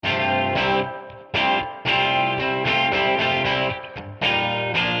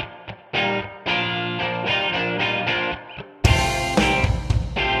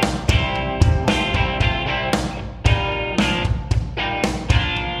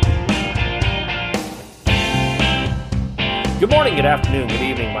morning, good afternoon, good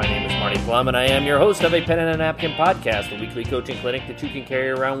evening. My name is Marty Plum, and I am your host of a Pen and a Napkin podcast, a weekly coaching clinic that you can carry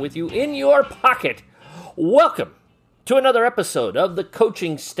around with you in your pocket. Welcome to another episode of the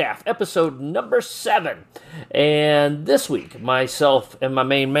Coaching Staff, episode number 7. And this week, myself and my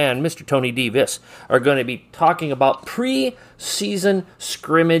main man, Mr. Tony Davis, are going to be talking about pre-season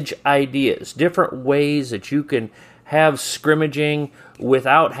scrimmage ideas, different ways that you can have scrimmaging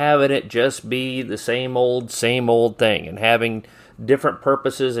without having it just be the same old thing, and having different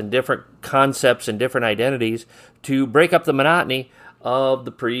purposes and different concepts and different identities to break up the monotony of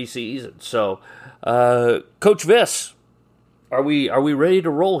the preseason. So, Coach Viss, are we ready to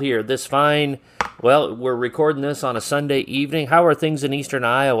roll here this fine? Well, we're recording this on a Sunday evening. How are things in Eastern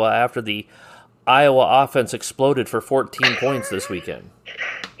Iowa after the Iowa offense exploded for 14 points this weekend?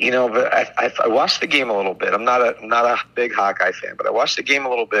 You know, but I watched the game a little bit. I'm not a big Hawkeye fan, but I watched the game a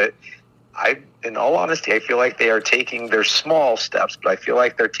little bit. In all honesty, I feel like they are taking their small steps, but I feel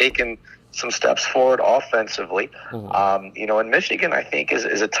like they're taking some steps forward offensively. Mm-hmm. And Michigan, I think, is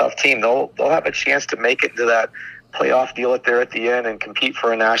a tough team. They'll have a chance to make it into that playoff deal at the end and compete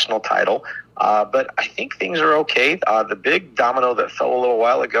for a national title. But I think things are okay. The big domino that fell a little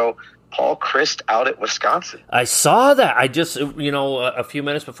while ago, Paul Chryst out at Wisconsin. I saw that. I just, a few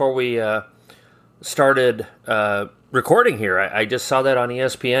minutes before we started recording here, I just saw that on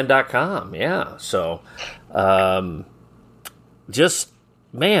ESPN.com. Yeah. So, the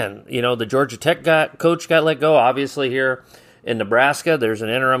Georgia Tech coach got let go. Obviously here in Nebraska, there's an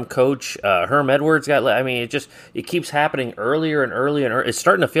interim coach. Herm Edwards got let. I mean, it keeps happening earlier and earlier. It's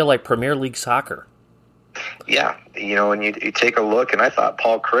starting to feel like Premier League soccer. Yeah, and you take a look, and I thought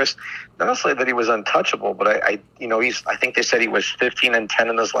Paul Chryst, not necessarily that he was untouchable, but I think they said he was 15-10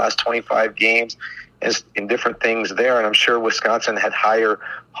 in his last 25 games, in different things there, and I'm sure Wisconsin had higher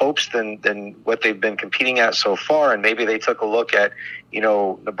hopes than what they've been competing at so far, and maybe they took a look at,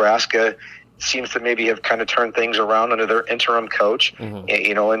 Nebraska seems to maybe have kind of turned things around under their interim coach,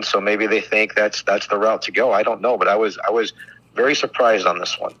 mm-hmm. And so maybe they think that's the route to go. I don't know, but I was very surprised on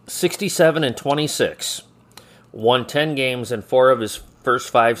this one. 67-26. Won 10 games in 4 of his first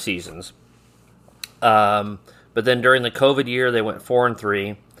 5 seasons. But then during the COVID year, they went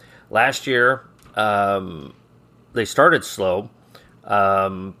 4-3. Last year, they started slow,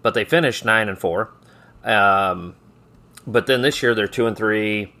 but they finished 9-4. But then this year, they're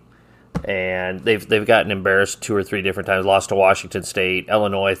 2-3. And they've gotten embarrassed 2 or 3 different times. Lost to Washington State.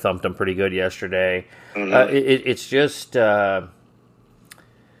 Illinois thumped them pretty good yesterday. Mm-hmm. It's just I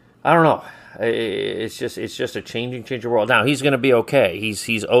don't know. It's just a changing world. Now he's going to be okay.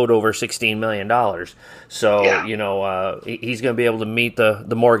 He's owed over $16 million, so yeah. He's going to be able to meet the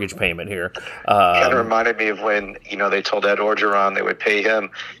mortgage payment here. Kind of reminded me of when they told Ed Orgeron they would pay him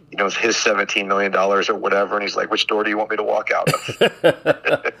his $17 million or whatever, and he's like, "Which door do you want me to walk out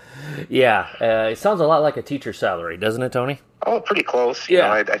of?" Yeah, it sounds a lot like a teacher's salary, doesn't it, Tony? Oh, pretty close.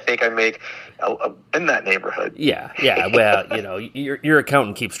 I think I make in that neighborhood. Yeah. Well, your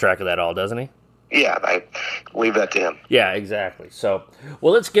accountant keeps track of that all, doesn't he? Yeah, I leave that to him. Yeah, exactly. So,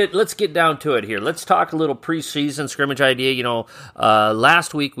 well, let's get down to it here. Let's talk a little preseason scrimmage idea.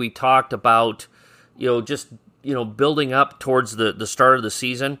 Last week we talked about building up towards the start of the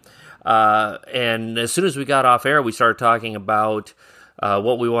season, and as soon as we got off air, we started talking about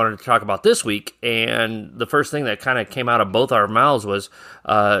what we wanted to talk about this week, and the first thing that kind of came out of both our mouths was,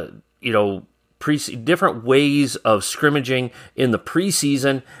 different ways of scrimmaging in the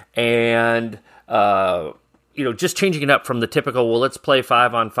preseason, and just changing it up from the typical, well, let's play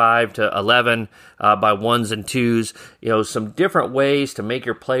 5-on-5 to 11 by 1s and 2s. Some different ways to make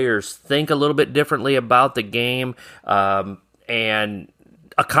your players think a little bit differently about the game, and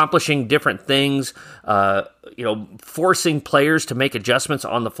accomplishing different things, forcing players to make adjustments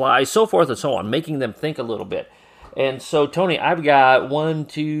on the fly, so forth and so on, making them think a little bit. And so, Tony, I've got 1,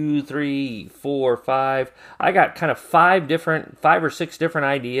 2, 3, 4, 5. I got kind of 5 or 6 different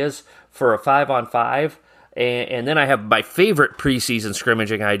ideas for a 5-on-5. And then I have my favorite preseason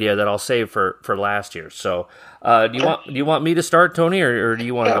scrimmaging idea that I'll save for last year. So, do you want me to start, Tony, or do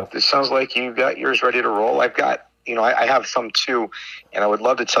you want to go? It sounds like you've got yours ready to roll. I've got, I have some too, and I would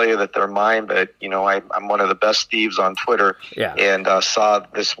love to tell you that they're mine, but I'm one of the best thieves on Twitter. Yeah. And saw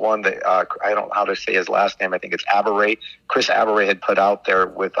this one that I don't know how to say his last name. I think it's Aberray. Chris Aberray had put out there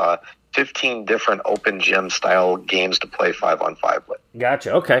with 15 different open gym style games to play 5-on-5 with.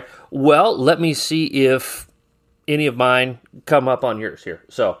 Gotcha. Okay. Well, let me see if any of mine come up on yours here.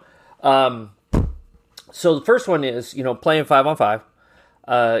 So the first one is, playing 5-on-5.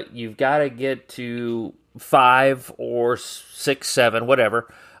 You've got to get to 5 or 6, 7,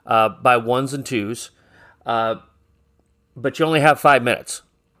 whatever, by 1s and 2s. but you only have 5 minutes.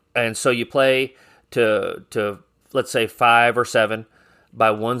 And so you play to let's say 5 or 7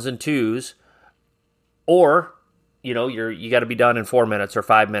 by ones and twos, or you got to be done in 4 minutes or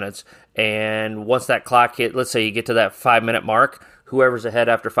 5 minutes. And once that clock hit, let's say you get to that 5-minute mark, whoever's ahead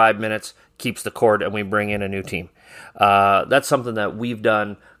after 5 minutes keeps the court, and we bring in a new team. That's something that we've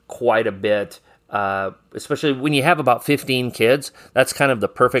done quite a bit, especially when you have about 15 kids. That's kind of the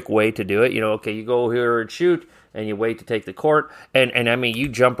perfect way to do it. Okay, you go here and shoot, and you wait to take the court, and I mean, you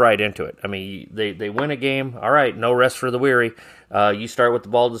jump right into it. I mean, they win a game, all right, no rest for the weary. You start with the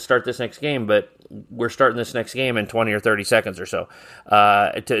ball to start this next game, but we're starting this next game in 20 or 30 seconds or so.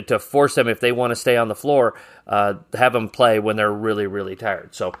 To force them, if they want to stay on the floor, have them play when they're really, really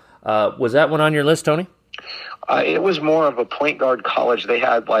tired. So was that one on your list, Tony? It was more of a point guard college. They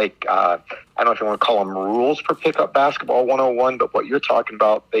had I don't know if you want to call them rules for pickup basketball 101, but what you're talking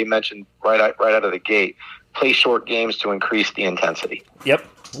about, they mentioned right out of the gate, play short games to increase the intensity. Yep.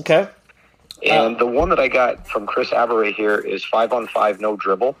 Okay. And the one that I got from Chris Avery here is 5-on-5, no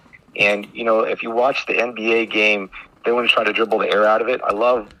dribble. And, if you watch the NBA game, they want to try to dribble the air out of it. I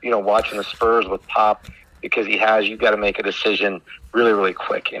love, watching the Spurs with Pop, because you've got to make a decision really, really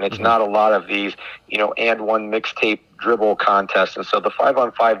quick. And it's not a lot of these, and one mixtape dribble contests. And so the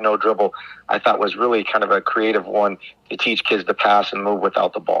 5-on-5, no dribble, I thought was really kind of a creative one to teach kids to pass and move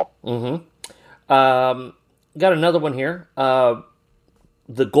without the ball. Mm-hmm. Got another one here.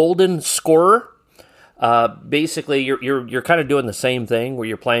 The golden scorer. Basically, you're kind of doing the same thing where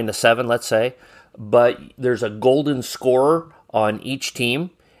you're playing the 7, let's say, but there's a golden scorer on each team,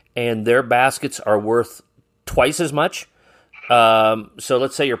 and their baskets are worth twice as much. So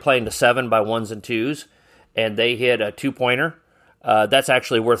let's say you're playing the 7 by ones and twos, and they hit a 2-pointer. That's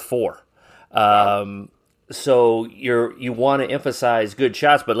actually worth 4. So you want to emphasize good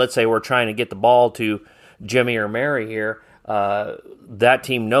shots, but let's say we're trying to get the ball to Jimmy or Mary here. That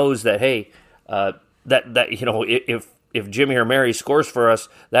team knows that, hey, if Jimmy or Mary scores for us,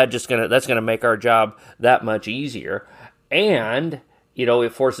 that's gonna make our job that much easier. And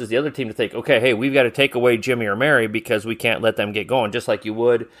it forces the other team to think, okay, hey, we've got to take away Jimmy or Mary because we can't let them get going, just like you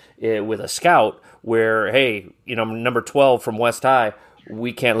would with a scout, where, hey, number 12 from West High,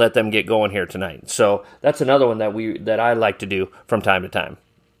 we can't let them get going here tonight. So that's another one that I like to do from time to time.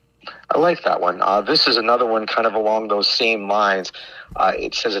 I like that one. This is another one kind of along those same lines.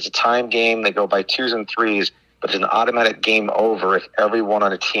 It says it's a time game. They go by 2s and 3s, but it's an automatic game over if everyone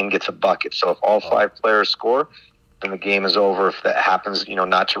on a team gets a bucket. So if all 5 players score, then the game is over. If that happens,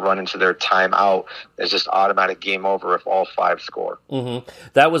 not to run into their timeout, it's just automatic game over if all 5 score. Mm-hmm.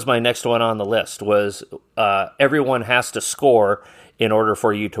 That was my next one on the list, was everyone has to score in order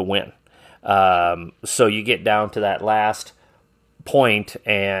for you to win. So you get down to that last point,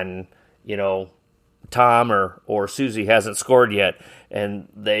 and Tom or Susie hasn't scored yet, and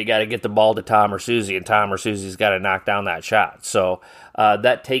they got to get the ball to Tom or Susie, and Tom or Susie's got to knock down that shot. So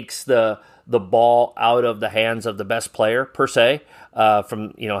that takes the ball out of the hands of the best player, per se,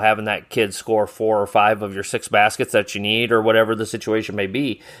 from having that kid score 4 or 5 of your 6 baskets that you need, or whatever the situation may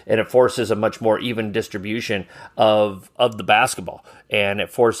be, and it forces a much more even distribution of the basketball, and it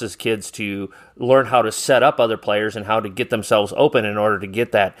forces kids to learn how to set up other players and how to get themselves open in order to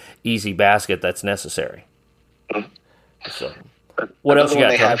get that easy basket that's necessary. So, what else you got?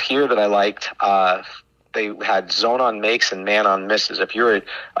 They have here that I liked. They had zone on makes and man on misses. If you're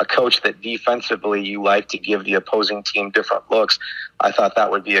a coach that defensively you like to give the opposing team different looks, I thought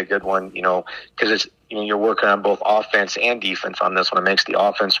that would be a good one, because it's you're working on both offense and defense on this one. It makes the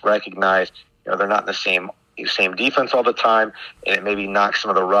offense recognize they're not in the same defense all the time, and it maybe knocks some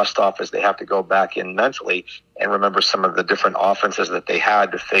of the rust off as they have to go back in mentally and remember some of the different offenses that they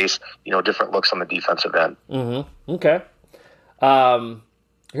had to face, different looks on the defensive end. Mm-hmm. Okay.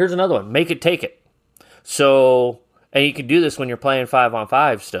 Here's another one. Make it, take it. So, and you can do this when you're playing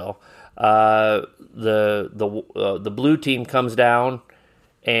 5-on-5 still. The blue team comes down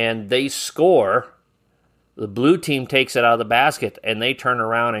and they score. The blue team takes it out of the basket and they turn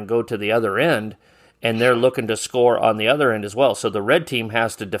around and go to the other end, and they're looking to score on the other end as well. So the red team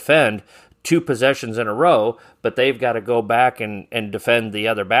has to defend 2 possessions in a row, but they've got to go back and defend the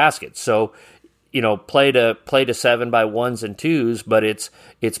other basket. So, play to 7 by ones and twos, but it's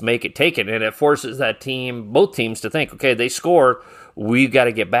make it, take it, and it forces both teams to think, okay, they score, we've got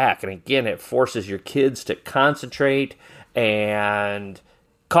to get back. And again, it forces your kids to concentrate and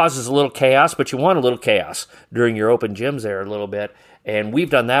causes a little chaos, but you want a little chaos during your open gyms there a little bit. And we've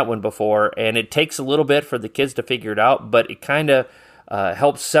done that one before, and it takes a little bit for the kids to figure it out, but it kind of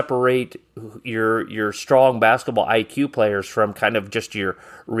helps separate your strong basketball IQ players from kind of just your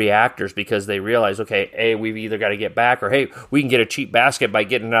reactors, because they realize, okay, A, we've either got to get back, or hey, we can get a cheap basket by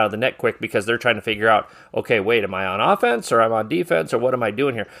getting it out of the net quick, because they're trying to figure out, okay, wait, am I on offense or I'm on defense, or what am I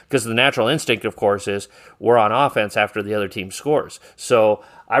doing here? Because the natural instinct, of course, is we're on offense after the other team scores. So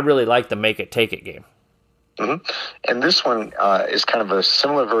I really like the make it, take it game. Mm-hmm. And this one is kind of a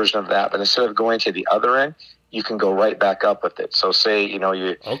similar version of that, but instead of going to the other end, you can go right back up with it. So say, you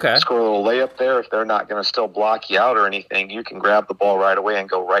score a little layup there. If they're not going to still block you out or anything, you can grab the ball right away and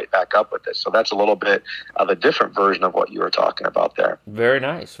go right back up with it. So that's a little bit of a different version of what you were talking about there. Very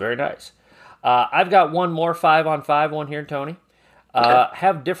nice, very nice. I've got one more 5-on-5 one here, Tony. Okay.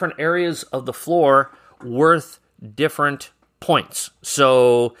 Have different areas of the floor worth different points.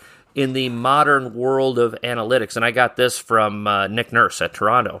 So in the modern world of analytics, and I got this from Nick Nurse at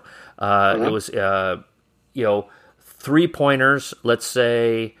Toronto, it was... 3-pointers, let's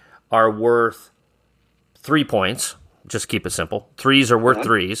say, are worth 3 points. Just keep it simple. Threes are worth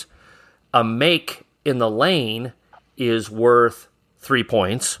threes. A make in the lane is worth 3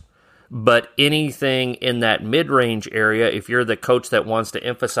 points. But anything in that mid-range area, if you're the coach that wants to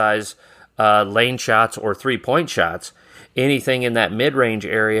emphasize lane shots or 3-point shots, anything in that mid-range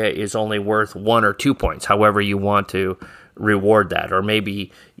area is only worth 1 or 2 points, however you want to reward that. Or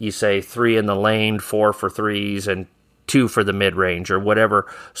maybe you say 3 in the lane, 4 for threes, and 2 for the mid-range, or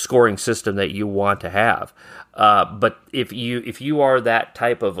whatever scoring system that you want to have. But if you are that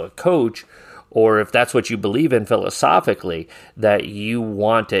type of a coach, or if that's what you believe in philosophically, that you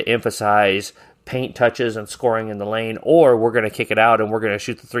want to emphasize paint touches and scoring in the lane, or we're going to kick it out and we're going to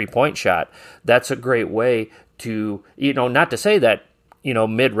shoot the 3-point shot, that's a great way to, not to say that,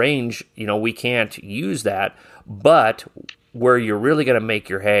 mid-range, we can't use that, but where you're really going to make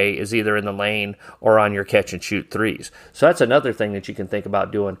your hay is either in the lane or on your catch and shoot threes. So that's another thing that you can think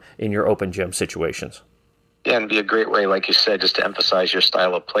about doing in your open gym situations. Yeah, and be a great way, like you said, just to emphasize your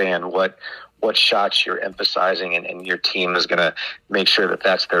style of play and what shots you're emphasizing, and your team is going to make sure that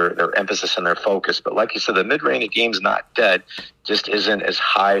that's their emphasis and their focus. But like you said, the mid-range game's not dead, just isn't as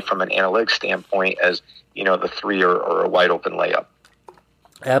high from an analytics standpoint as, the 3 or a wide-open layup.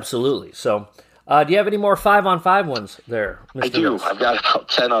 Absolutely. So do you have any more 5-on-5 ones there, Mr. I do. Nurse? I've got about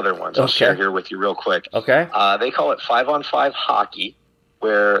 10 other ones. I'll share here with you real quick. Okay. They call it 5-on-5 hockey,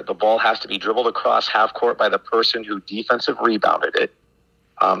 where the ball has to be dribbled across half court by the person who defensive rebounded it.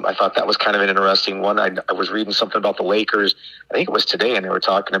 I thought that was kind of an interesting one. I was reading something about the Lakers, I think it was today, and they were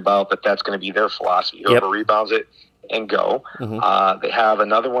talking about that's going to be their philosophy. Whoever rebounds it, and go. They have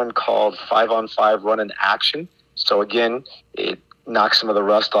another one called 5-on-5 run in action. So again, it knocks some of the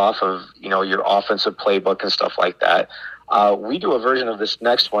rust off of, your offensive playbook and stuff like that. We do a version of this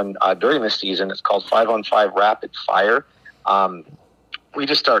next one during the season. It's called 5-on-5 rapid fire. We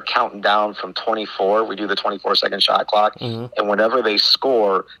just start counting down from 24. We do the 24-second shot clock. And whenever they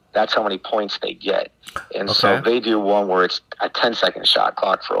score, that's how many points they get. And so they do one where it's a 10-second shot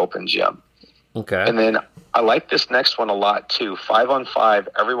clock for open gym. Okay. And then I like this next one a lot too. 5-on-5,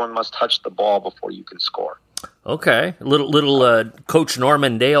 everyone must touch the ball before you can score. Okay. Little Coach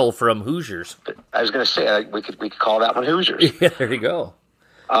Norman Dale from Hoosiers. I was going to say, we could call that one Hoosiers. Yeah, there you go.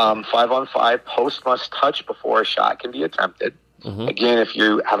 5-on-5, post must touch before a shot can be attempted. Again, if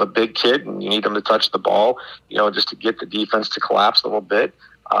you have a big kid and you need them to touch the ball, just to get the defense to collapse a little bit,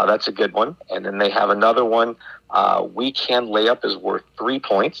 that's a good one. And then they have another one, we can layup is worth 3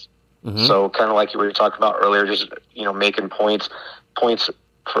 points. So kind of like you were talking about earlier, just, making points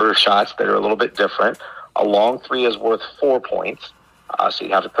for shots that are a little bit different. A long 3 is worth 4 points. So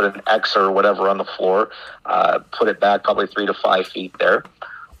you have to put an X or whatever on the floor, put it back probably 3 to 5 feet there.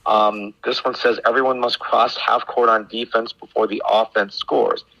 This one says everyone must cross half court on defense before the offense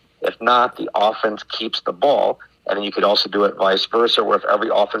scores. If not, the offense keeps the ball. And then you could also do it vice versa, where if every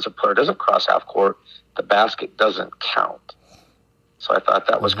offensive player doesn't cross half court, the basket doesn't count. So I thought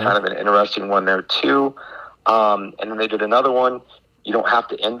that was kind of an interesting one there too. And then they did another one. You don't have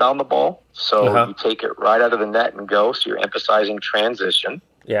to inbound the ball. So you take it right out of the net and go. So you're emphasizing transition.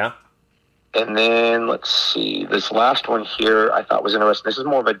 Yeah. And then let's see, this last one here I thought was interesting. This is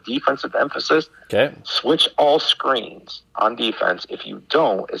more of a defensive emphasis. Okay. Switch all screens on defense. If you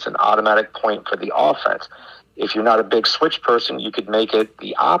don't, it's an automatic point for the offense. If you're not a big switch person, you could make it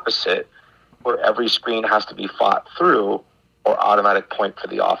the opposite, where every screen has to be fought through, or automatic point for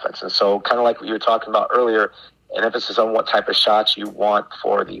the offense. And so kind of like what you were talking about earlier, an emphasis on what type of shots you want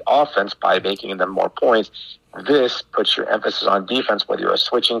for the offense by making them more points. This puts your emphasis on defense, whether you're a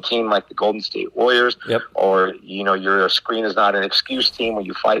switching team like the Golden State Warriors, or, your screen is not an excuse team where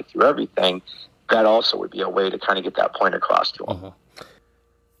you fight through everything. That also would be a way to kind of get that point across to them.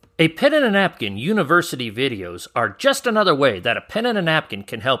 A pen and a napkin university videos are just another way that a pen and a napkin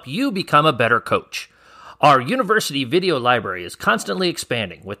can help you become a better coach. Our university video library is constantly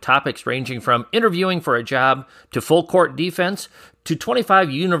expanding, with topics ranging from interviewing for a job to full court defense to 25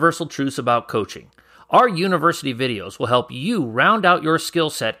 universal truths about coaching. Our university videos will help you round out your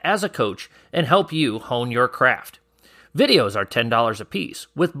skill set as a coach and help you hone your craft. Videos are $10 a piece,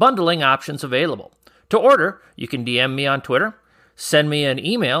 with bundling options available. To order, you can DM me on Twitter, send me an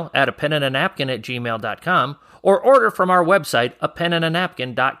email at apenandanapkin@gmail.com, or order from our website,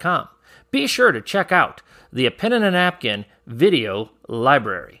 apenandanapkin.com. Be sure to check out the A Pen and a Napkin video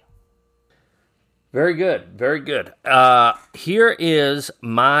library. Very good, very good. Here is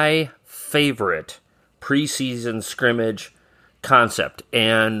my favorite preseason scrimmage concept,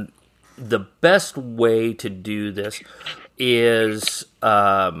 and the best way to do this is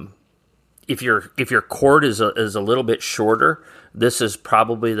if your court is a little bit shorter, this is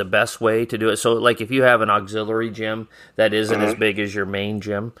probably the best way to do it. So, like, if you have an auxiliary gym that isn't as big as your main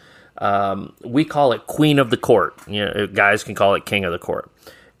gym, we call it queen of the court. You know, guys can call it king of the court.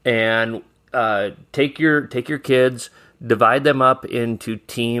 And take your kids, divide them up into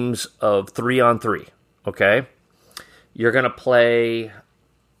teams of 3-on-3. Okay, you're gonna play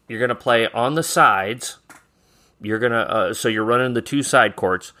on the sides. So you're running the two side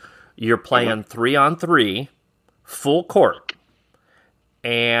courts. You're playing 3-on-3, full court,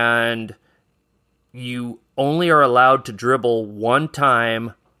 and you only are allowed to dribble one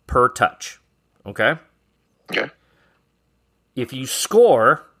time per touch. Okay? Okay. If you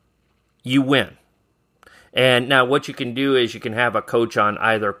score, you win. And now what you can do is you can have a coach on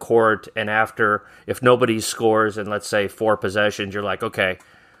either court, and after, if nobody scores in, let's say, 4 possessions, you're like, okay,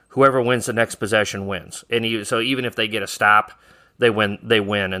 whoever wins the next possession wins. And so even if they get a stop, they win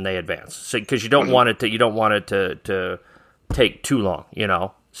and they advance. So because you don't want it to take too long, you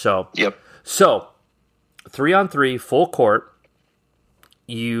know. So yep. So 3-on-3, full court.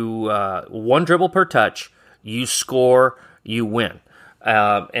 You one dribble per touch. You score, you win.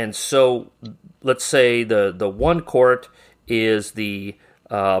 And so let's say the one court is the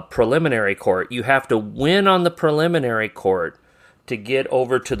preliminary court. You have to win on the preliminary court to get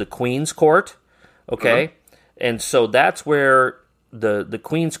over to the Queen's court. Okay, and so that's where the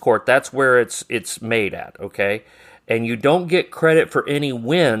Queen's court. That's where it's made at. Okay. And you don't get credit for any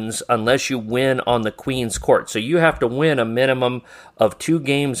wins unless you win on the Queen's court. So you have to win a minimum of 2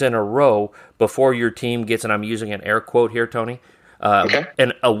 games in a row before your team gets, and I'm using an air quote here, Tony,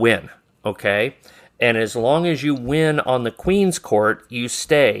 and a win, okay? And as long as you win on the Queen's court, you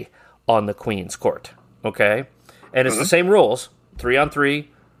stay on the Queen's court, okay? And it's the same rules, 3-on-3,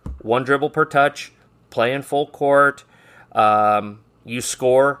 1 dribble per touch, play in full court, you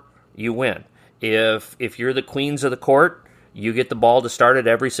score, you win. If you're the queens of the court, you get the ball to start it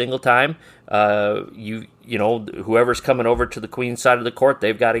every single time. You know, whoever's coming over to the queen's side of the court,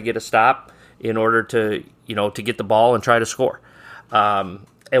 they've got to get a stop in order to get the ball and try to score. And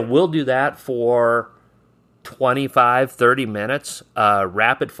we'll do that for 25, 30 minutes,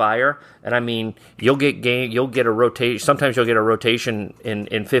 rapid fire. And I mean, you'll get a rotation. Sometimes you'll get a rotation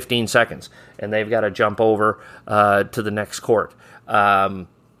in 15 seconds, and they've got to jump over to the next court.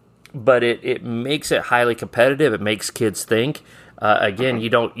 But it makes it highly competitive. It makes kids think. Again, you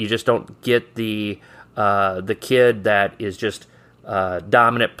just don't get the kid that is just a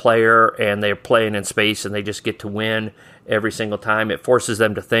dominant player and they're playing in space and they just get to win every single time. It forces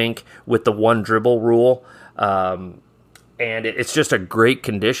them to think with the 1 dribble rule. And it's just a great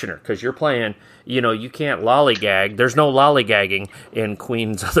conditioner because you're playing, you can't lollygag. There's no lollygagging in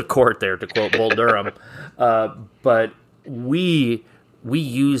Queens of the Court there, to quote Bull Durham. But we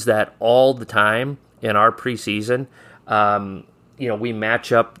use that all the time in our preseason. We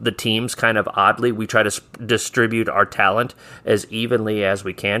match up the teams kind of oddly. We try to distribute our talent as evenly as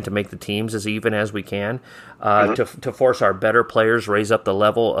we can to make the teams as even as we can, to force our better players, raise up the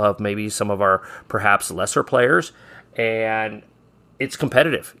level of maybe some of our perhaps lesser players. And it's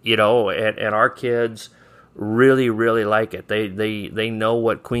competitive, and our kids really, really like it. They know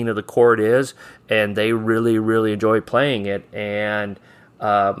what Queen of the Court is, and they really, really enjoy playing it. And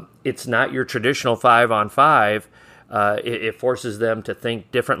it's not your traditional 5-on-5. It forces them to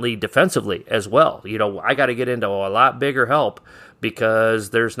think differently defensively as well. I got to get into a lot bigger help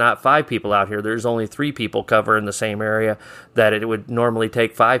because there's not 5 people out here. There's only 3 people covering the same area that it would normally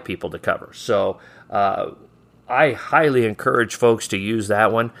take 5 people to cover. So I highly encourage folks to use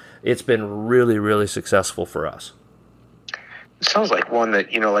that one. It's been really, really successful for us. It sounds like one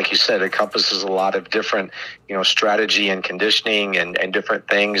that, like you said, encompasses a lot of different, strategy and conditioning and different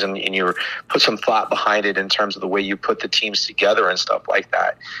things. And you put some thought behind it in terms of the way you put the teams together and stuff like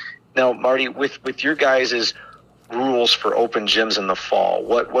that. Now, Marty, with your guys' rules for open gyms in the fall,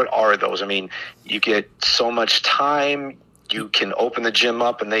 what are those? I mean, you get so much time. You can open the gym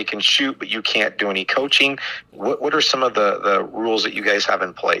up and they can shoot, but you can't do any coaching. What are some of the rules that you guys have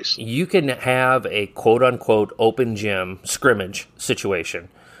in place? You can have a quote-unquote open gym scrimmage situation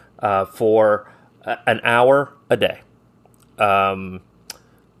for an hour a day. And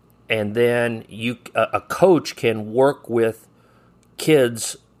then a coach can work with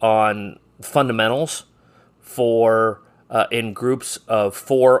kids on fundamentals for in groups of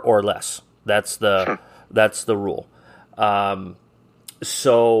 4 or less. That's the rule.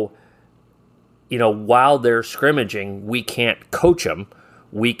 So, while they're scrimmaging, we can't coach them.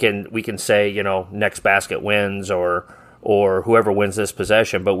 We can say, next basket wins or whoever wins this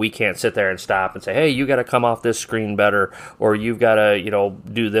possession, but we can't sit there and stop and say, hey, you got to come off this screen better, or you've got to,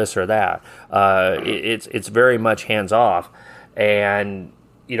 do this or that. It's very much hands off. And,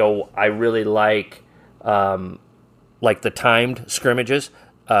 I really like the timed scrimmages,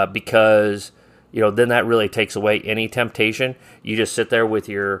 because, then that really takes away any temptation. You just sit there with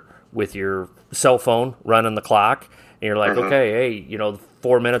your cell phone running the clock, and you're like, okay, hey,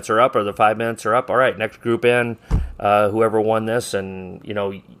 4 minutes are up or the 5 minutes are up. All right, next group in, whoever won this, and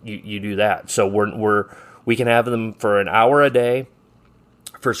you do that. So we can have them for an hour a day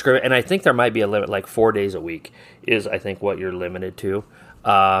for scrimmage, and I think there might be a limit, like 4 days a week is I think what you're limited to.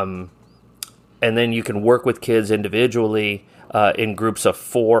 And then you can work with kids individually in groups of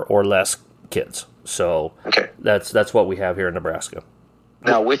 4 or less kids. So that's what we have here in Nebraska.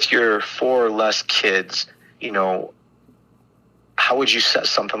 Now, with your 4 or less kids, how would you set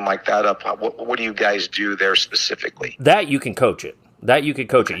something like that up? What do you guys do there specifically? That you can coach it. You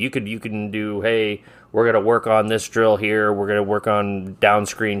can do, hey, we're going to work on this drill here. We're going to work on down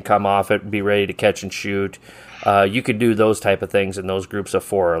screen, come off it, be ready to catch and shoot. You could do those type of things in those groups of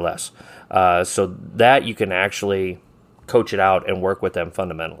 4 or less. So that you can actually coach it out and work with them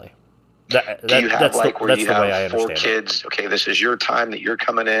fundamentally. Do you have where you have 4 kids? Okay, this is your time that you're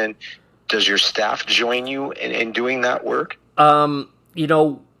coming in. Does your staff join you in doing that work? At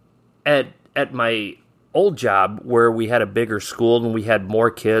my old job where we had a bigger school and we had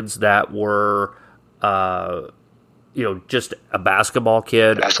more kids that were, just a basketball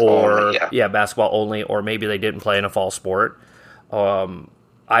kid basketball only, or maybe they didn't play in a fall sport.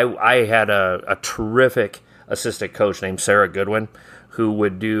 I had a terrific assistant coach named Sarah Goodwin who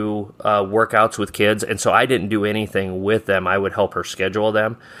would do workouts with kids, and so I didn't do anything with them. I would help her schedule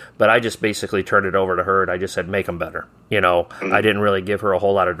them, but I just basically turned it over to her, and I just said, make them better. I didn't really give her a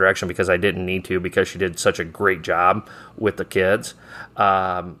whole lot of direction because I didn't need to, because she did such a great job with the kids.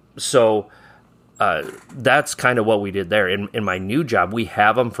 That's kind of what we did there. In my new job, we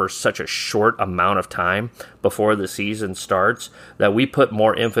have them for such a short amount of time before the season starts that we put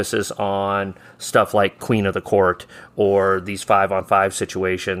more emphasis on stuff like Queen of the Court or these 5-on-5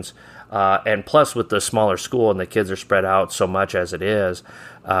 situations. And plus, with the smaller school and the kids are spread out so much as it is,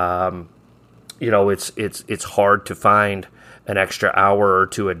 it's hard to find an extra hour or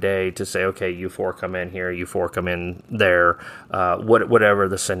 2 a day to say, okay, you 4 come in here, you 4 come in there, whatever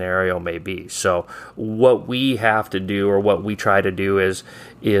the scenario may be. So what we have to do, or what we try to do, is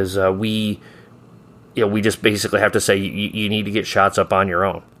we just basically have to say you need to get shots up on your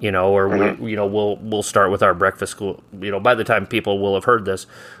own, or we'll start with our breakfast school. By the time people will have heard this,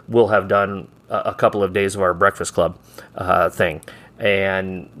 we'll have done a couple of days of our breakfast club thing,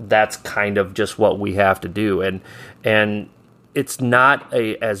 and that's kind of just what we have to do, and it's not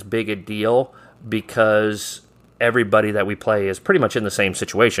as big a deal because everybody that we play is pretty much in the same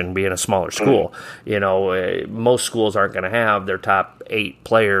situation, being a smaller school. Most schools aren't going to have their top 8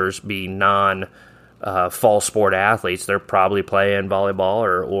 players be fall sport athletes. They're probably playing volleyball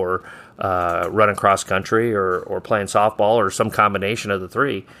or running cross country or playing softball or some combination of the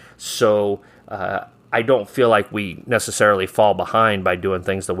 3. So I don't feel like we necessarily fall behind by doing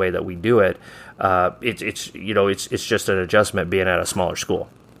things the way that we do it. It's just an adjustment being at a smaller school.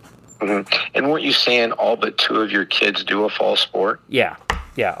 Mm-hmm. And weren't you saying all but 2 of your kids do a fall sport? Yeah,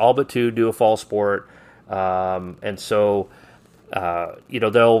 all but 2 do a fall sport, and so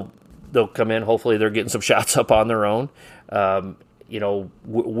they'll come in. Hopefully, they're getting some shots up on their own.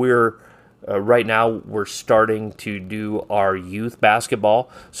 We're right now we're starting to do our youth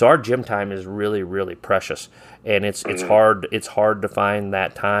basketball, so our gym time is really, really precious, and it's hard to find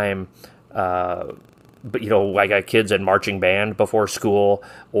that time. But I got kids in marching band before school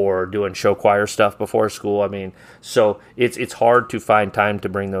or doing show choir stuff before school. I mean, so it's hard to find time to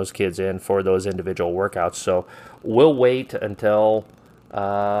bring those kids in for those individual workouts. So we'll wait until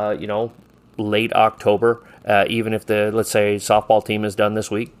late October, even if let's say softball team is done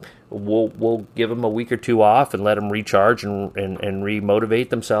this week, we'll give them a week or two off and let them recharge and re-motivate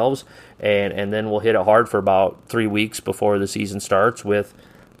themselves, and then we'll hit it hard for about 3 weeks before the season starts with,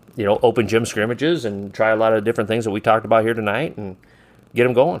 open gym scrimmages and try a lot of different things that we talked about here tonight and get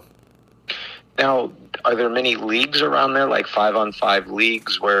them going. Now, are there many leagues around there, like 5-on-5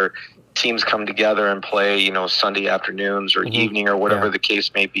 leagues where teams come together and play, Sunday afternoons or evening or whatever the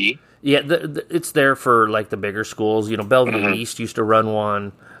case may be? Yeah, it's there for like the bigger schools. Bellevue East used to run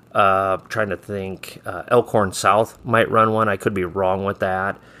one. Trying to think, Elkhorn South might run one. I could be wrong with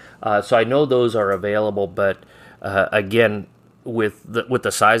that. So I know those are available, but again, with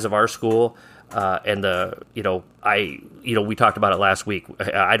the size of our school and we talked about it last week.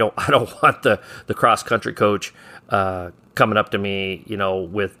 I don't want the cross country coach coming up to me,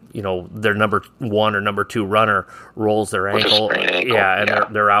 with their number 1 or number 2 runner rolls their ankle.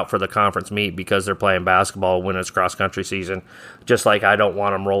 They're out for the conference meet because they're playing basketball when it's cross country season. Just like I don't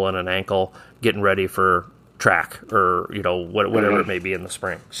want them rolling an ankle getting ready for track or whatever it may be in the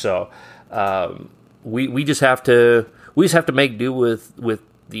spring. So we just have to make do with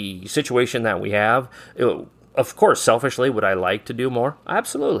the situation that we have. Of course, selfishly, would I like to do more?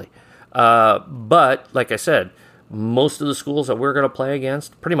 Absolutely. But like I said, most of the schools that we're going to play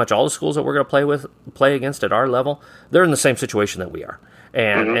against, pretty much all the schools that we're going to play against at our level, they're in the same situation that we are.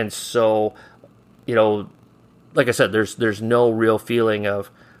 And so, like I said, there's no real feeling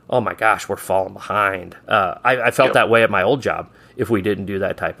of, oh my gosh, we're falling behind. I felt that way at my old job if we didn't do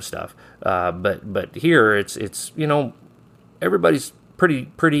that type of stuff. But here it's everybody's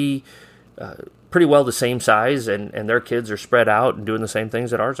pretty well the same size, and their kids are spread out and doing the same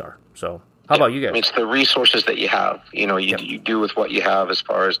things that ours are. So how about you guys? It's the resources that you have. You do with what you have as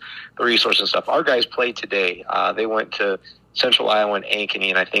far as the resources and stuff. Our guys played today. They went to Central Iowa and Ankeny,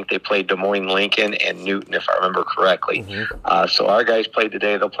 and I think they played Des Moines, Lincoln, and Newton, if I remember correctly. So our guys played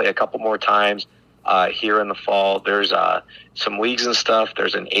today. They'll play a couple more times here in the fall. There's some leagues and stuff.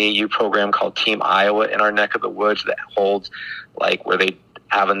 There's an AAU program called Team Iowa in our neck of the woods that holds where they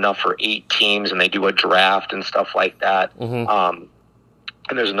have enough for 8 teams, and they do a draft and stuff like that.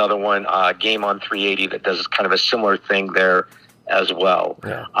 And there's another one, Game on 380, that does kind of a similar thing there as well.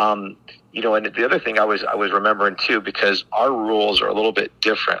 Yeah. And the other thing I was remembering too, because our rules are a little bit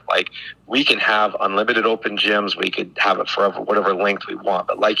different. Like, we can have unlimited open gyms. We could have it forever, whatever length we want.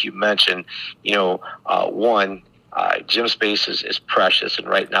 But like you mentioned, gym space is precious. And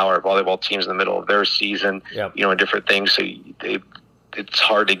right now our volleyball team's in the middle of their season, and different things. So it's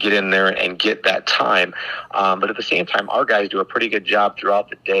hard to get in there and get that time. But at the same time, our guys do a pretty good job throughout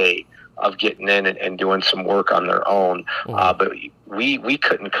the day of getting in and doing some work on their own. But we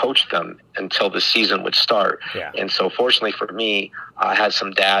couldn't coach them until the season would start. Yeah. And so fortunately for me, I had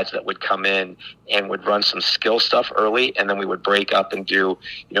some dads that would come in and would run some skill stuff early, and then we would break up and do,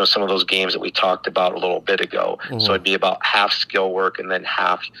 some of those games that we talked about a little bit ago. So it'd be about half skill work and then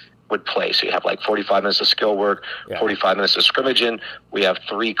half would play. So you have 45 minutes of skill work, 45 minutes of scrimmaging. We have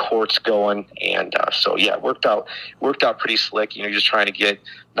 3 courts going, and it worked out pretty slick. You're just trying to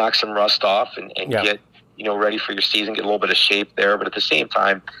knock some rust off and get ready for your season, get a little bit of shape there. But at the same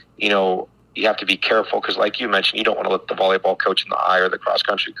time, you have to be careful because, like you mentioned, you don't want to look the volleyball coach in the eye or the cross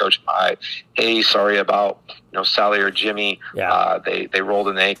country coach in the eye. Hey, sorry about Sally or Jimmy. They rolled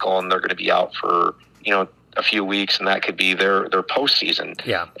an ankle and they're going to be out for a few weeks, and that could be their postseason.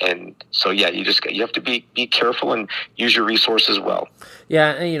 Yeah. And so, you have to be careful and use your resources well.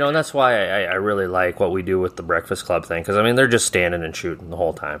 Yeah. And, that's why I really like what we do with the Breakfast Club thing. Cause they're just standing and shooting the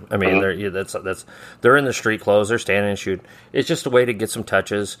whole time. I mean, they're in the street clothes. They're standing and shooting. It's just a way to get some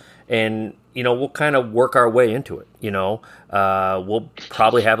touches, and, we'll kind of work our way into it. We'll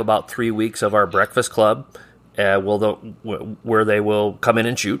probably have about 3 weeks of our Breakfast Club, where they will come in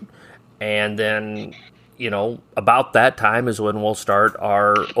and shoot. And then, about that time is when we'll start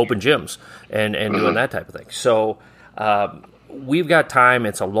our open gyms and doing that type of thing. So we've got time.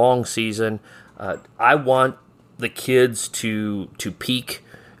 It's a long season. I want the kids to peak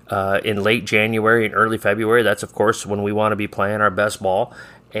in late January and early February. That's, of course, when we want to be playing our best ball.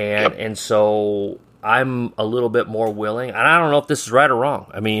 And so I'm a little bit more willing. And I don't know if this is right or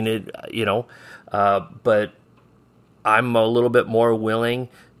wrong. I mean, but I'm a little bit more willing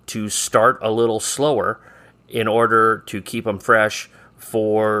to start a little slower in order to keep them fresh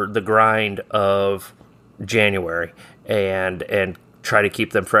for the grind of January and try to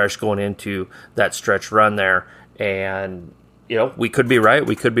keep them fresh going into that stretch run there. And, we could be right,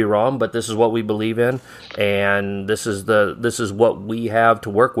 we could be wrong, but this is what we believe in, and this is what we have to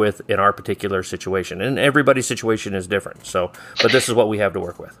work with in our particular situation. And everybody's situation is different. But this is what we have to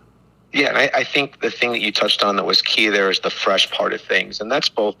work with. Yeah, and I think the thing that you touched on that was key there is the fresh part of things. And that's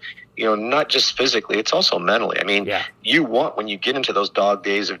both, not just physically, it's also mentally. I mean, you want, when you get into those dog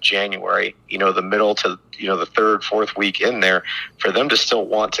days of January, the middle to, the third, fourth week in there, for them to still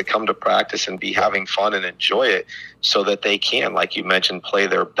want to come to practice and be having fun and enjoy it so that they can, like you mentioned, play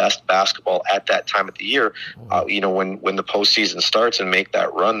their best basketball at that time of the year, when the postseason starts and make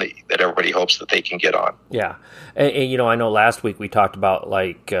that run that everybody hopes that they can get on. Yeah. And I know last week we talked about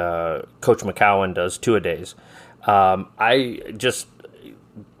like Coach McCowan does two-a-days.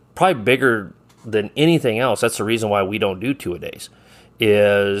 Probably bigger than anything else, that's the reason why we don't do two-a-days,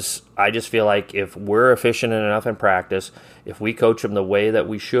 is I just feel like if we're efficient enough in practice, if we coach them the way that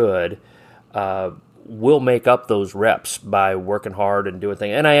we should, we'll make up those reps by working hard and doing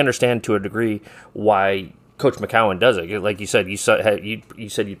things. And I understand to a degree why Coach McCowan does it. Like you said, you said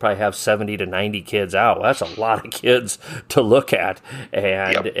you'd probably have 70 to 90 kids out. Well, that's a lot of kids to look at,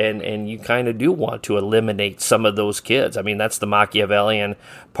 and you kind of do want to eliminate some of those kids. I mean, that's the Machiavellian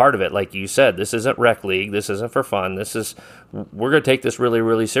part of it. Like you said, this isn't rec league. This isn't for fun. We're going to take this really,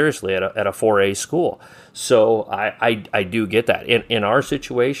 really seriously at a 4A school. So I do get that. In our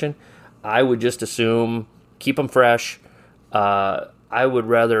situation, I would just assume keep them fresh. I would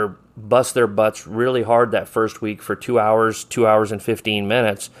rather bust their butts really hard that first week for 2 hours and 15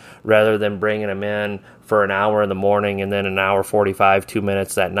 minutes, rather than bringing them in for an hour in the morning and then an hour 45, 2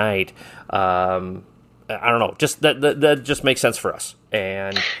 minutes that night. I don't know. Just that just makes sense for us.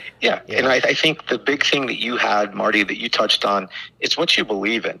 And and I think the big thing that you had, Marty, that you touched on, is what you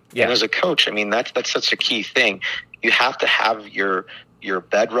believe in. Yeah. And as a coach, I mean, that's such a key thing. You have to have your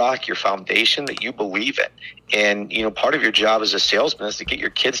bedrock, your foundation that you believe in. And, part of your job as a salesman is to get your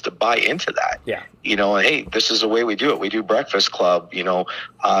kids to buy into that. Yeah. Hey, this is the way we do it. We do breakfast club, we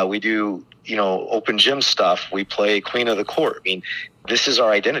do, open gym stuff. We play Queen of the Court. I mean, this is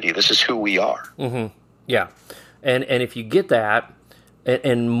our identity. This is who we are. Mm-hmm. Yeah. And if you get that,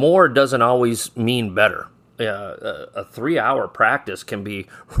 and more doesn't always mean better. A 3-hour practice can be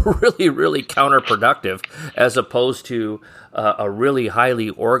really, really counterproductive as opposed to a really highly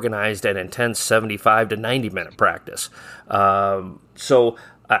organized and intense 75 to 90-minute practice. So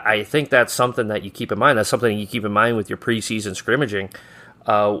I think that's something that you keep in mind. That's something you keep in mind with your preseason scrimmaging.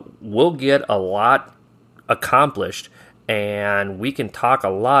 We'll get a lot accomplished, and we can talk a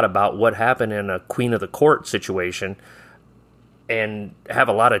lot about what happened in a Queen of the Court situation and have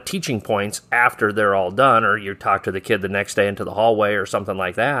a lot of teaching points after they're all done, or you talk to the kid the next day into the hallway or something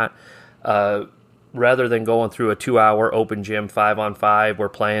like that, rather than going through a 2-hour open gym 5-on-5, we're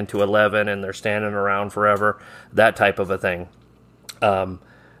playing to 11 and they're standing around forever, that type of a thing.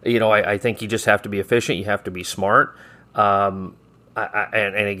 I think you just have to be efficient. You have to be smart. And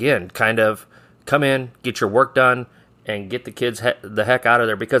again, kind of come in, get your work done, and get the kids the heck out of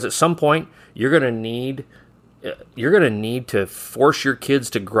there, because at some point you're going to need to force your kids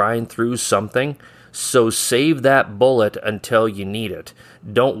to grind through something. So save that bullet until you need it.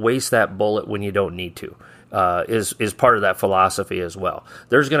 Don't waste that bullet when you don't need to. Is part of that philosophy as well.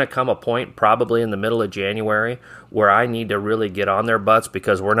 There's going to come a point probably in the middle of January where I need to really get on their butts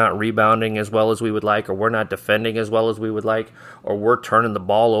because we're not rebounding as well as we would like, or we're not defending as well as we would like, or we're turning the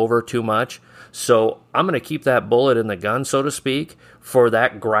ball over too much. So I'm going to keep that bullet in the gun, so to speak, for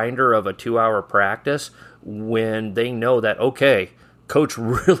that grinder of a 2-hour practice when they know that, okay, Coach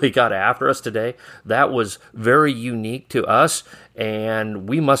really got after us today. That was very unique to us, and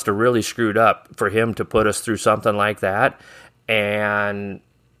we must have really screwed up for him to put us through something like that. And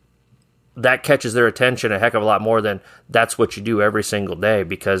that catches their attention a heck of a lot more than that's what you do every single day.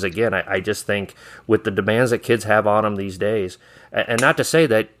 Because, again, I just think with the demands that kids have on them these days, and not to say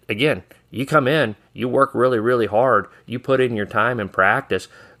that, again, you come in, you work really, really hard, you put in your time in practice,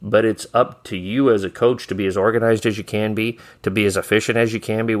 but it's up to you as a coach to be as organized as you can be, to be as efficient as you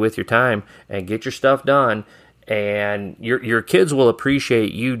can be with your time, and get your stuff done. And your kids will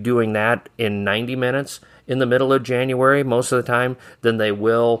appreciate you doing that in 90 minutes in the middle of January most of the time than they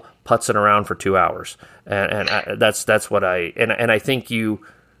will putzing around for 2 hours. And that's what I think you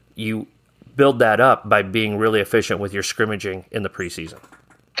build that up by being really efficient with your scrimmaging in the preseason.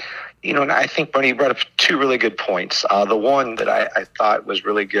 And I think, Bernie, you brought up two really good points. The one that I thought was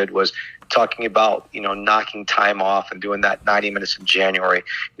really good was talking about, knocking time off and doing that 90 minutes in January.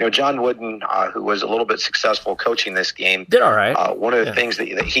 John Wooden, who was a little bit successful coaching this game, did all right. One of the things that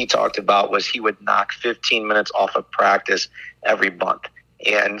he talked about was he would knock 15 minutes off of practice every month.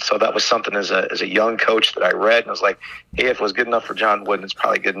 And so that was something as a young coach that I read, and I was like, hey, if it was good enough for John Wooden, it's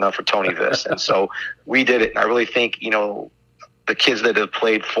probably good enough for Tony Viss. And so we did it. And I really think, the kids that have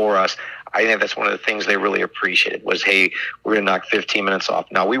played for us, I think that's one of the things they really appreciated was, hey, we're going to knock 15 minutes off.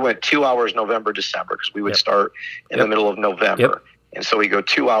 Now, we went 2 hours November, December, because we would start in the middle of November. Yep. And so we go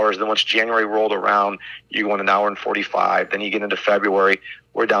 2 hours. Then once January rolled around, you go in an hour and 45. Then you get into February,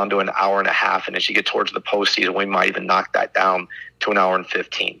 we're down to an hour and a half. And as you get towards the postseason, we might even knock that down to an hour and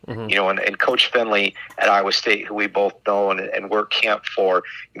 15. And Coach Finley at Iowa State, who we both know and work camp for,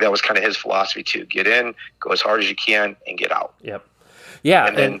 that was kind of his philosophy too. Get in, go as hard as you can, and get out. Yep. Yeah.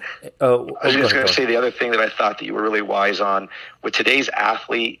 And then I was just going to say the other thing that I thought that you were really wise on with today's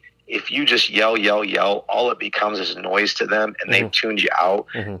athlete. If you just yell, all it becomes is noise to them, and they've tuned you out.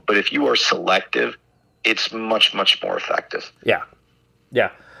 But if you are selective, it's much, much more effective. Yeah,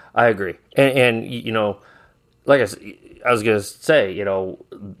 I agree. And like I was going to say,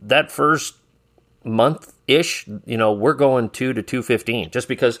 that first month-ish, we're going 2 to 215 just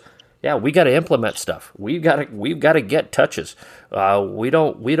because. Yeah, we got to implement stuff. We've got to get touches. We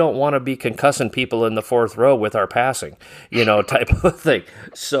don't want to be concussing people in the fourth row with our passing, type of thing.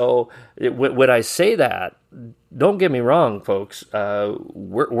 So when I say that, don't get me wrong, folks.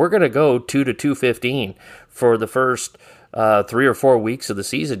 We're going to go 2 to 215 for the first 3 or 4 weeks of the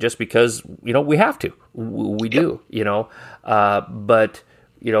season, just because we have to. We do, But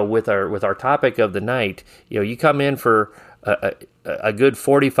with our topic of the night, you come in for a good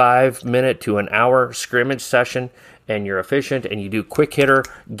 45-minute to an hour scrimmage session, and you're efficient, and you do quick hitter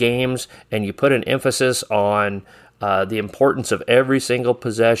games, and you put an emphasis on the importance of every single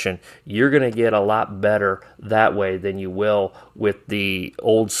possession, you're going to get a lot better that way than you will with the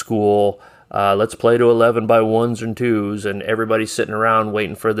old school, let's play to 11 by ones and twos, and everybody's sitting around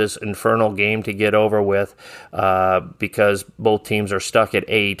waiting for this infernal game to get over with because both teams are stuck at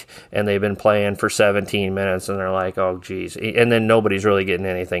 8 and they've been playing for 17 minutes, and they're like, oh, geez. And then nobody's really getting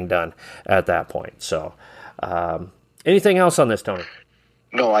anything done at that point. So anything else on this, Tony?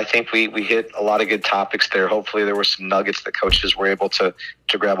 No, I think we hit a lot of good topics there. Hopefully there were some nuggets that coaches were able to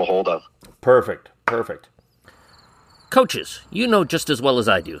grab a hold of. Perfect. Coaches, you know just as well as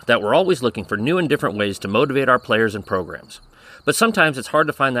I do that we're always looking for new and different ways to motivate our players and programs. But sometimes it's hard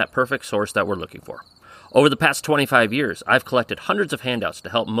to find that perfect source that we're looking for. Over the past 25 years, I've collected hundreds of handouts to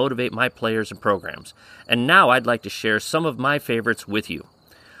help motivate my players and programs, and now I'd like to share some of my favorites with you.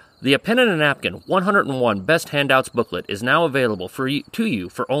 The A Pen and a Napkin 101 Best Handouts booklet is now available to you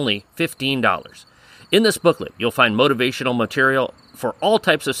for only $15. In this booklet, you'll find motivational material for all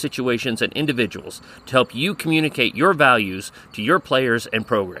types of situations and individuals to help you communicate your values to your players and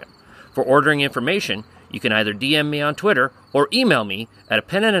program. For ordering information, you can either DM me on Twitter or email me at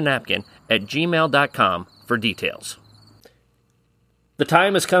apenandanapkin@gmail.com for details. The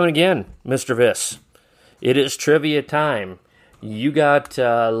time is coming again, Mr. Viss. It is trivia time. You got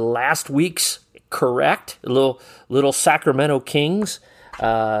last week's correct, little Sacramento Kings.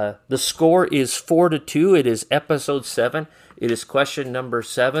 The score is 4-2. It is episode 7. It is question number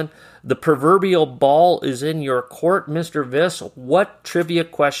 7. The proverbial ball is in your court, Mr. Viss. What trivia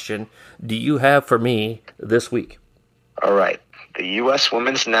question do you have for me this week? All right. The U.S.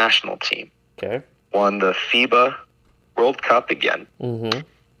 women's national team won the FIBA World Cup again.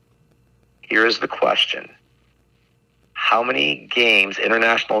 Here is the question. How many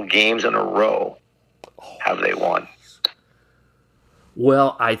international games in a row, have they won?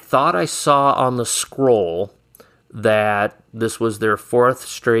 Well, I thought I saw on the scroll that this was their 4th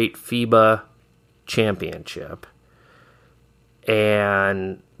straight FIBA championship.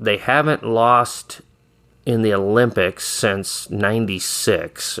 And they haven't lost in the Olympics since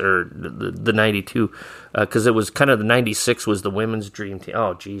 96 or the 92, because it was kind of the 96 was the women's dream team.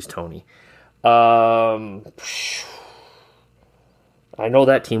 Oh, geez, Tony. I know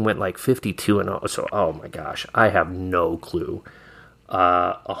that team went like 52-0, so oh my gosh, I have no clue.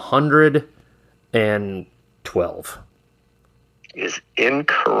 112 is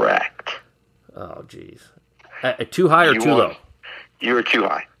incorrect. Oh, geez. Too high or too low? You were too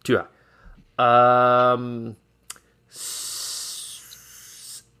high. Too high.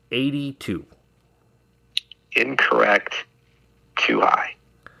 82. Incorrect. Too high.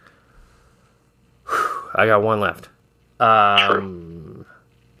 I got one left. True.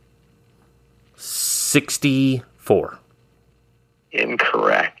 64.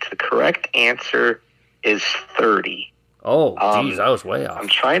 Incorrect. The correct answer is 30. Oh, geez, I was way off. I'm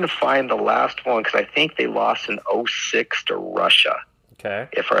trying to find the last one because I think they lost in 06 to Russia. Okay.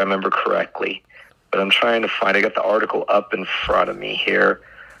 If I remember correctly. But I'm trying to find, I got the article up in front of me here.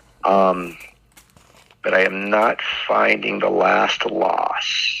 But I am not finding the last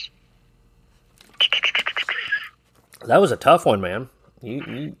loss. That was a tough one, man.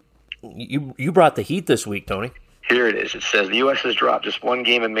 You brought the heat this week, Tony. Here it is. It says the U.S. has dropped just one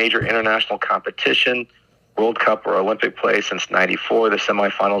game in major international competition, World Cup or Olympic play, since '94. The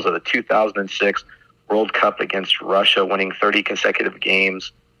semifinals of the 2006 World Cup against Russia, winning 30 consecutive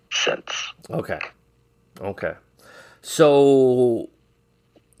games since. Okay. So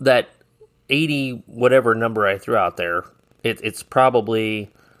that 80 whatever number I threw out there, it's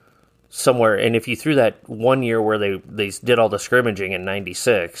probably somewhere. And if you threw that 1 year where they did all the scrimmaging in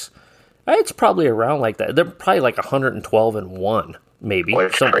 '96, it's probably around like that. They're probably like 112-1, maybe.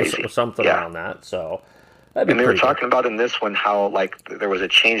 Something around that. So that'd be. And they were talking about in this one how like there was a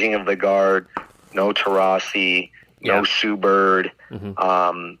changing of the guard. No Taurasi, no Sue Bird.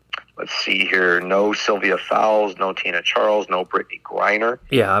 Mm-hmm. Let's see here. No Sylvia Fowles, no Tina Charles, no Brittany Griner.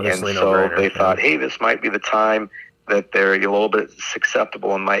 Yeah, obviously no Griner. So they thought, hey, this might be the time that they're a little bit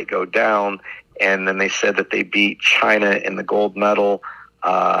susceptible and might go down. And then they said that they beat China in the gold medal.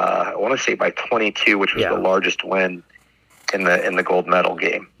 I want to say by 22, which was the largest win in the gold medal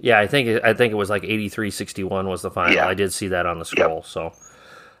game. Yeah, I think it was like 83-61 was the final. Yeah. I did see that on the scroll. Yep. So,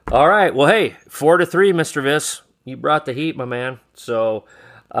 all right. Well, hey, 4-3, Mr. Viss. You brought the heat, my man. So,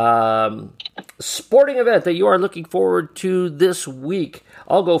 sporting event that you are looking forward to this week.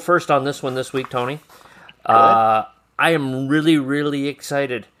 I'll go first on this one this week, Tony. I am really, really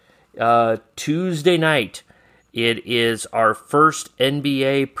excited. Tuesday night, it is our first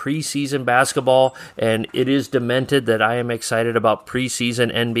NBA preseason basketball, and it is demented that I am excited about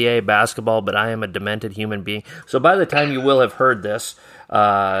preseason NBA basketball, but I am a demented human being. So by the time you will have heard this,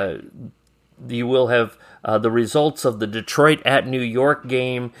 you will have the results of the Detroit at New York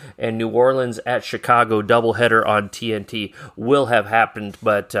game and New Orleans at Chicago doubleheader on TNT will have happened.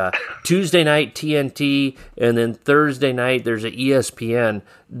 But Tuesday night, TNT, and then Thursday night, there's an ESPN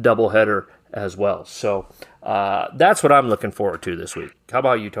doubleheader as well. So that's what I'm looking forward to this week. How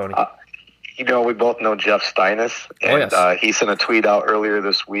about you, Tony? We both know Jeff Steinis, and he sent a tweet out earlier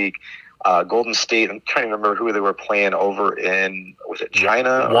this week. Golden State, I'm trying to remember who they were playing over in, was it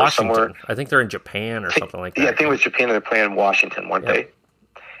China or Washington. somewhere? I think they're in Japan or something like that. Yeah, I think it was Japan, and they're playing Washington one day.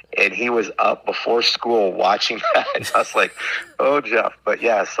 And he was up before school watching that. I was like, oh, Jeff. But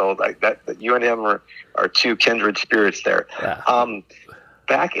yeah, so like that you and him are two kindred spirits there. Yeah.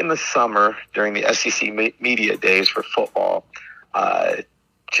 Back in the summer, during the SEC media days for football,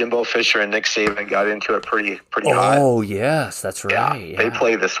 Jimbo Fisher and Nick Saban got into it pretty hot. Oh, yes, that's right. Yeah, they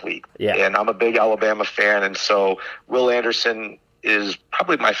play this week. Yeah. And I'm a big Alabama fan, and so Will Anderson is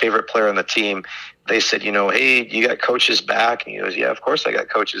probably my favorite player on the team. They said, hey, you got coaches back? And he goes, yeah, of course I got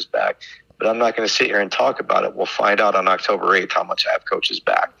coaches back, but I'm not going to sit here and talk about it. We'll find out on October 8th how much I have coaches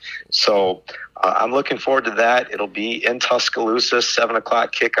back. So I'm looking forward to that. It'll be in Tuscaloosa, 7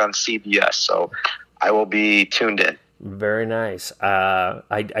 o'clock kick on CBS. So I will be tuned in. Very nice.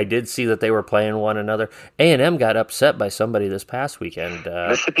 I did see that they were playing one another. A&M got upset by somebody this past weekend.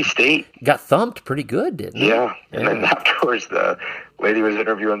 Mississippi State got thumped pretty good, didn't it? Yeah. And then afterwards, the lady was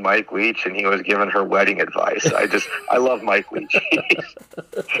interviewing Mike Leach, and he was giving her wedding advice. I love Mike Leach.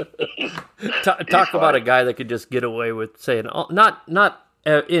 Talk about a guy that could just get away with saying not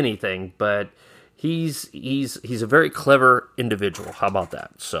anything, but he's a very clever individual. How about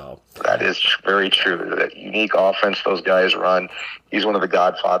that? So that is very true. That unique offense those guys run, he's one of the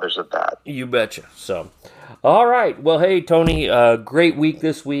godfathers of that. You betcha. So, all right. Well, hey, Tony, great week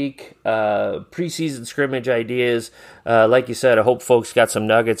this week. Preseason scrimmage ideas. Like you said, I hope folks got some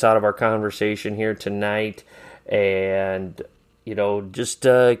nuggets out of our conversation here tonight. And, just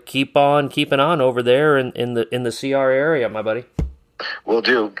keep on keeping on over there in the CR area, my buddy. Will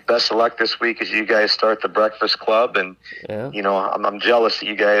do. Best of luck this week as you guys start the Breakfast Club, and I'm jealous that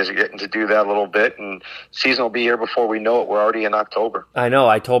you guys are getting to do that a little bit. And season will be here before we know it. We're already in October. I know.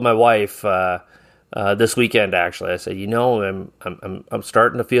 I told my wife this weekend actually. I said, I'm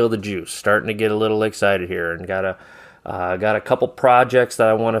starting to feel the juice, starting to get a little excited here, and got a couple projects that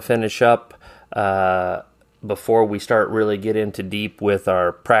I want to finish up before we start really get into deep with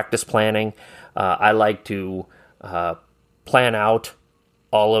our practice planning. I like to plan out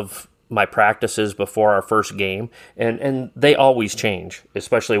all of my practices before our first game, and they always change,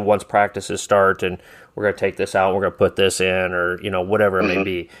 especially once practices start and we're going to take this out, we're going to put this in, or whatever it may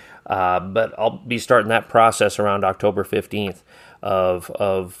be. But I'll be starting that process around October 15th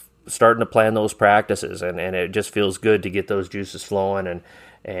of starting to plan those practices, and it just feels good to get those juices flowing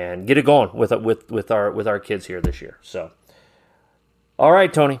and get it going with our kids here this year. So, all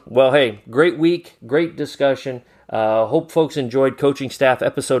right, Tony. Well, hey, great week, great discussion. Hope folks enjoyed Coaching Staff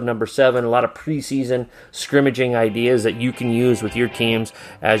episode number 7. A lot of preseason scrimmaging ideas that you can use with your teams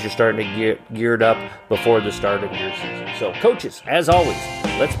as you're starting to get geared up before the start of your season. So, coaches, as always,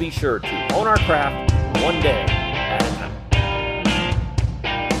 let's be sure to own our craft one day